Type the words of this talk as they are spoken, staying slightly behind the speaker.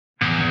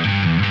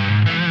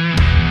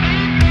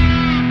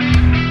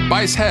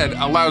Bias Head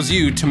allows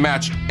you to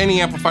match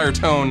any amplifier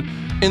tone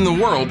in the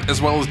world,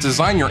 as well as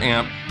design your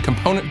amp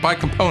component by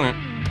component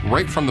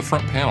right from the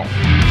front panel.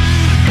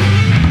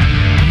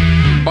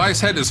 Bias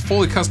Head is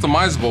fully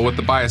customizable with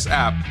the Bias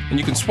app, and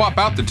you can swap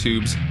out the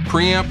tubes,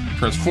 preamp,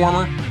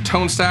 transformer,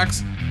 tone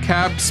stacks,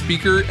 cab,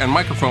 speaker, and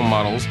microphone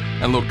models,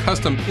 and load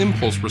custom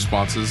impulse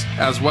responses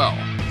as well.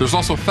 There's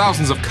also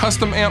thousands of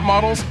custom amp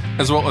models,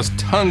 as well as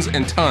tons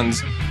and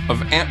tons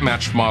of amp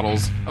matched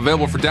models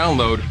available for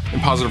download in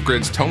Positive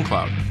Grid's Tone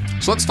Cloud.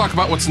 So let's talk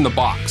about what's in the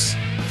box.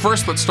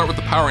 First, let's start with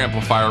the power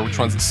amplifier, which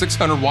runs at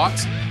 600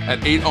 watts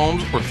at 8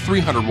 ohms or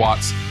 300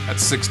 watts at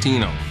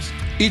 16 ohms.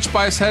 Each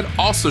Bias Head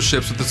also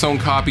ships with its own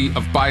copy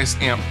of Bias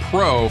Amp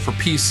Pro for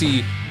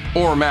PC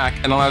or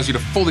Mac, and allows you to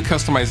fully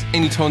customize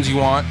any tones you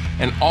want,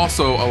 and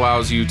also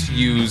allows you to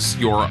use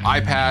your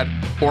iPad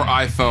or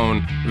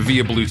iPhone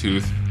via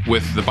Bluetooth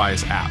with the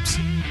Bias apps.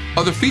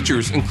 Other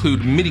features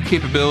include MIDI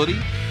capability,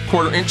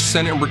 1/4-inch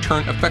send and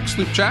return effects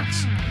loop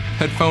jacks,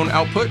 headphone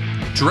output,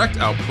 direct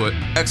output,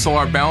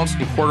 XLR balanced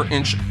and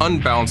 1/4-inch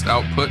unbalanced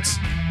outputs,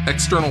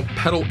 external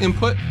pedal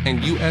input,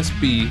 and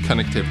USB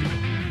connectivity.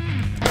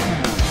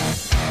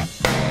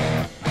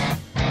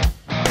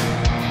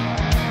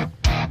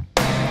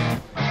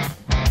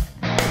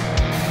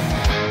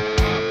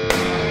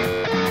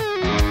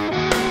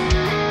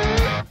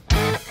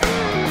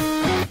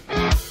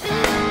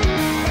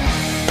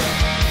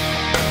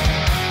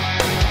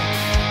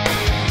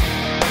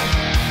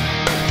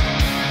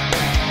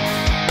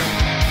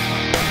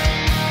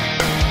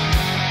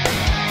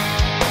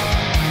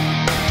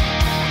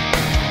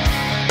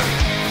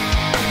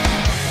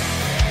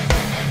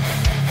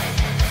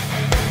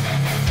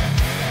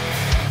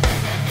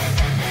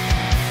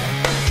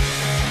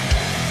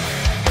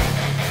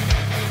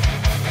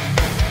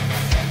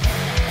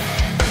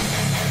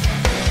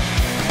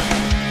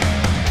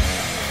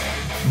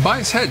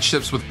 Bias Head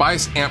ships with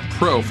Bias Amp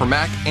Pro for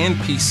Mac and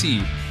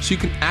PC, so you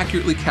can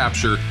accurately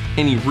capture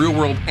any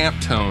real-world amp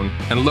tone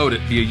and load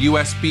it via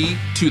USB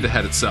to the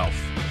head itself.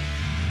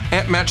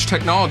 Amp Match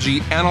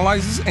technology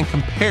analyzes and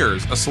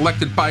compares a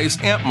selected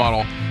Bias amp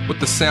model with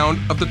the sound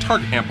of the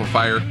target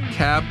amplifier,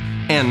 cab,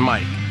 and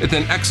mic. It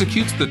then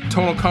executes the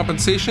tonal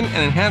compensation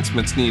and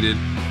enhancements needed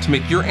to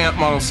make your amp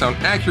model sound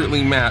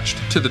accurately matched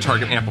to the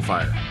target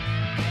amplifier.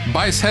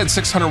 Bias Head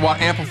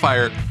 600-watt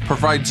amplifier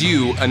provides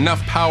you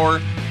enough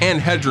power and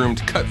headroom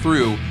to cut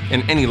through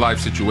in any live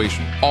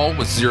situation, all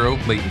with zero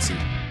latency.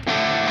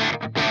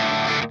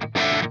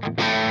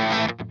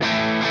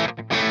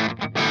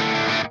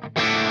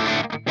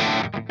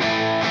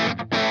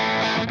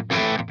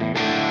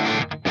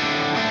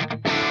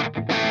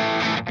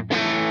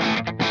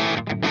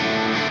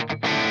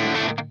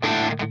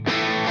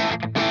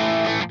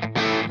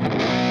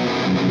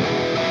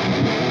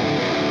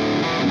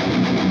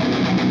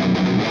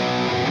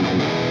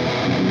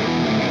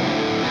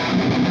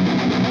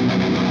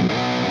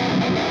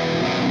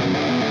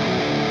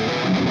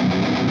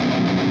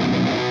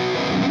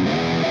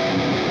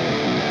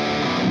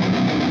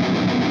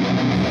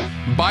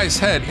 Bias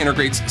Head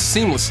integrates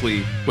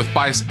seamlessly with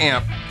Bias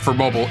Amp for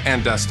mobile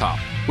and desktop.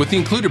 With the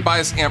included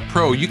Bias Amp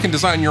Pro, you can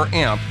design your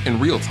amp in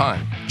real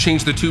time.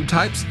 Change the tube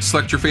types,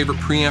 select your favorite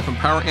preamp and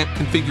power amp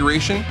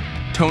configuration,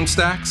 tone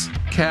stacks,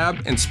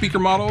 cab, and speaker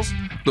models,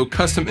 load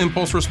custom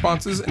impulse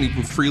responses, and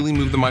even freely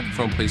move the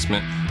microphone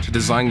placement to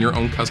design your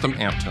own custom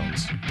amp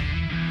tones.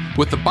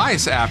 With the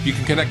Bias app, you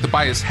can connect the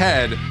Bias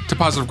Head to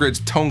Positive Grid's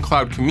Tone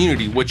Cloud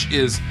community, which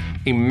is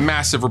a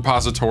massive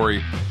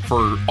repository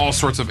for all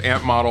sorts of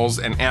amp models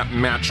and amp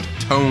matched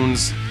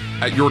tones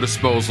at your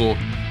disposal.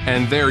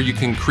 And there you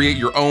can create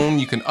your own,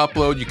 you can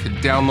upload, you can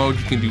download,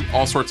 you can do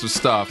all sorts of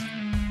stuff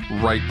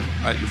right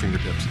at your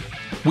fingertips.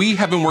 We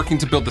have been working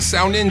to build the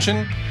sound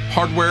engine,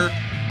 hardware,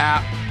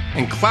 app,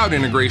 and cloud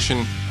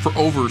integration for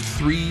over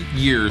 3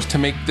 years to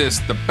make this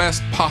the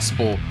best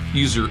possible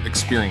user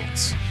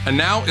experience. And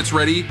now it's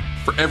ready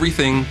for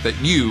everything that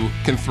you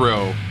can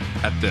throw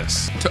at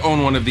this. To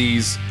own one of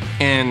these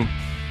and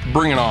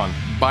bring it on,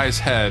 Bias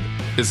Head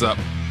is up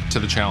to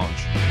the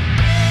challenge.